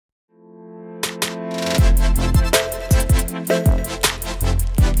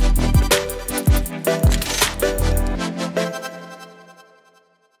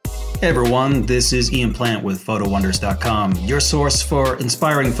Hey everyone, this is Ian Plant with PhotoWonders.com, your source for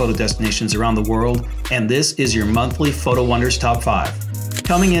inspiring photo destinations around the world, and this is your monthly Photo Wonders Top 5.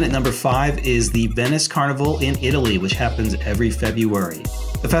 Coming in at number 5 is the Venice Carnival in Italy, which happens every February.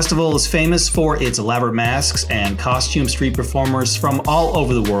 The festival is famous for its elaborate masks and costume street performers from all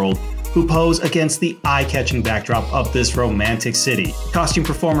over the world who pose against the eye-catching backdrop of this romantic city. Costume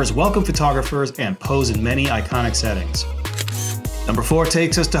performers welcome photographers and pose in many iconic settings. Number 4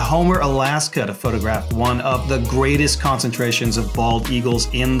 takes us to Homer, Alaska to photograph one of the greatest concentrations of bald eagles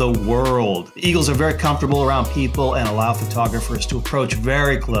in the world. The eagles are very comfortable around people and allow photographers to approach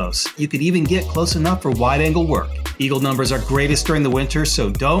very close. You could even get close enough for wide-angle work. Eagle numbers are greatest during the winter, so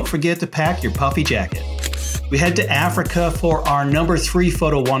don't forget to pack your puffy jacket. We head to Africa for our number 3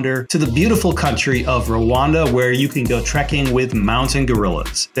 photo wonder to the beautiful country of Rwanda, where you can go trekking with mountain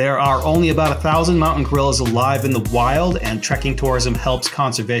gorillas. There are only about 1,000 mountain gorillas alive in the wild, and trekking tourism helps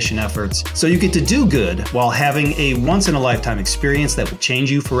conservation efforts. So you get to do good while having a once-in-a-lifetime experience that will change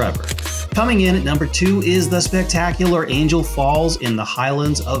you forever. Coming in at number 2 is the spectacular Angel Falls in the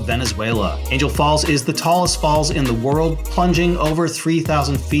highlands of Venezuela. Angel Falls is the tallest falls in the world, plunging over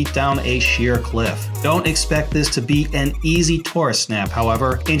 3,000 feet down a sheer cliff. Don't expect this to be an easy tourist snap,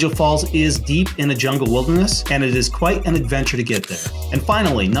 however. Angel Falls is deep in a jungle wilderness, and it is quite an adventure to get there. And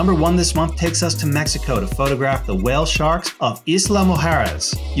finally, number 1 this month takes us to Mexico to photograph the whale sharks of Isla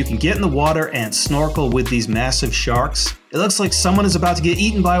Mujeres. You can get in the water and snorkel with these massive sharks. It looks like someone is about to get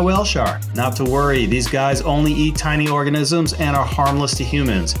eaten by a whale shark. Not to worry, these guys only eat tiny organisms and are harmless to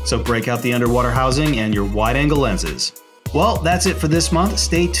humans, so break out the underwater housing and your wide-angle lenses. Well, that's it for this month.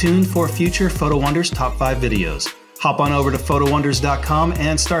 Stay tuned for future Photo Wonders Top 5 videos. Hop on over to PhotoWonders.com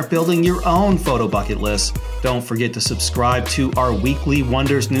and start building your own photo bucket list. Don't forget to subscribe to our weekly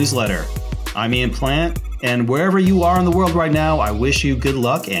Wonders newsletter. I'm Ian Plant, and wherever you are in the world right now, I wish you good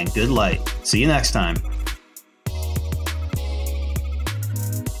luck and good light. See you next time.